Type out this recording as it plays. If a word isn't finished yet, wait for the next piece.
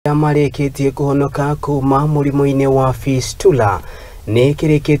mareketie kuhonoka kuma murimu-ini wa Fistula ni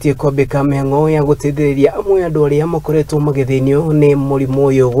kireketie kwambika mihang'o ya guteithĩrĩria amwe andu aria makoretwo magithinio ni murimu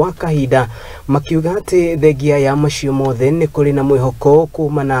uyu wa kahinda, makiuga ati thengia ya macio mothe ni kuri na mwihoko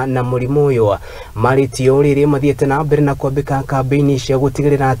kumana na murimu uyu. Maritio riri mathiete na mbere na kwambika kambeini cia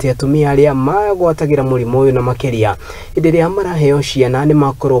gutigirira ati atumia aria magwatagira murimu uyu na makiria hĩndĩ ĩrĩa maraheo ciana ni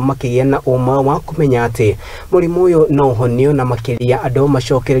makorwo makigia na uma wa kumenya ati murimu uyu no uhonio na makiria andu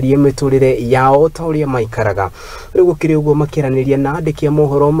macokererie miturire yao ta uria maikaraga. Riu gukiri uguo makiraniria na andiki a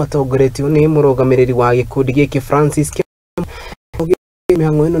mohoro matongoretio ni murugamiriri wa gikundi giki Francis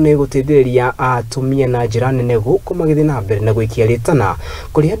mihang'o ino ni guteithĩrĩria atumia na njĩra nene guku magithii na mbere na gwikia ritana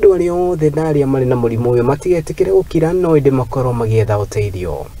kuri andu aria othe ndaria mari na murimu uyu matigetikire gukira no indi makorwo magietha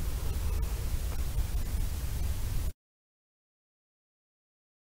uteithio.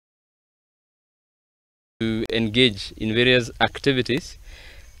 To engage in various activities,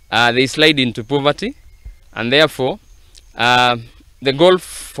 they slide into poverty, and therefore the goal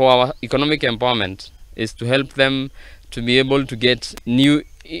for our economic empowerment is to help them to be able to get new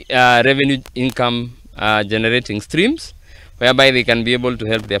revenue income generating streams, whereby they can be able to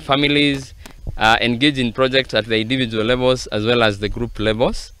help their families, engage in projects at the individual levels as well as the group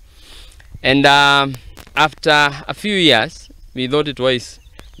levels. And after a few years, we thought it wise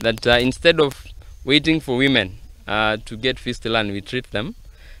that instead of waiting for women to get fistula and we treat them,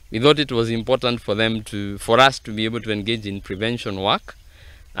 we thought it was important for us to be able to engage in prevention work.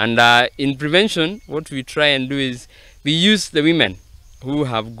 And in prevention, what we try and do is we use the women who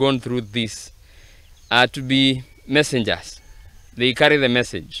have gone through this to be messengers. They carry the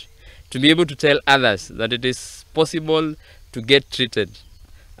message to be able to tell others that it is possible to get treated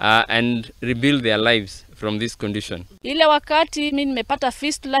and rebuild their lives from this condition. Ile wakati mimi nimepata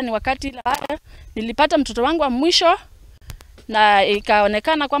fistula ni wakati nilipata mtoto wangu wa mwisho na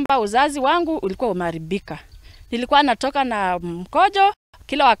ikaonekana kwamba uzazi wangu ulikuwa umeharibika. Nilikuwa natoka na mkojo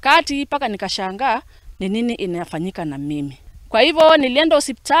kila wakati mpaka nikashangaa ni nini inafanyika na mimi. Kwa hivyo nilienda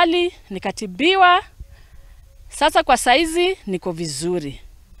hospitali nikatibiwa. Sasa kwa saizi niko vizuri.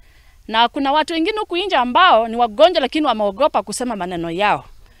 Na kuna watu wengine huku nje ambao ni wagonjwa lakini wameogopa kusema maneno yao.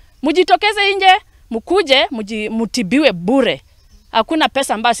 Mujitokeze nje, mkuje, mutibiwe bure. Hakuna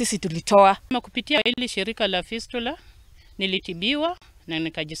pesa ambayo sisi tulitoa. Kupitia hili shirika la Fistula nilitibiwa na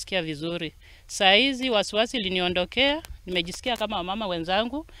nikajisikia vizuri. Saa hizi wasiwasi liniondokea, nimejisikia kama mama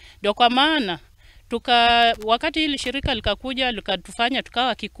wenzangu. Ndio kwa maana wakati hili shirika likakuja likatufanya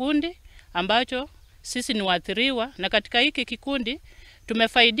tukawa kikundi ambacho sisi ni waathiriwa, na katika hiki kikundi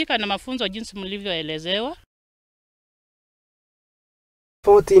tumefaidika na mafunzo jinsi mlivyoelezewa.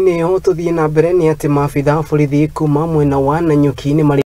 Fotini hotuthie na mbere ni ati maabitha borithi kuma mwena wa Nanyuki ni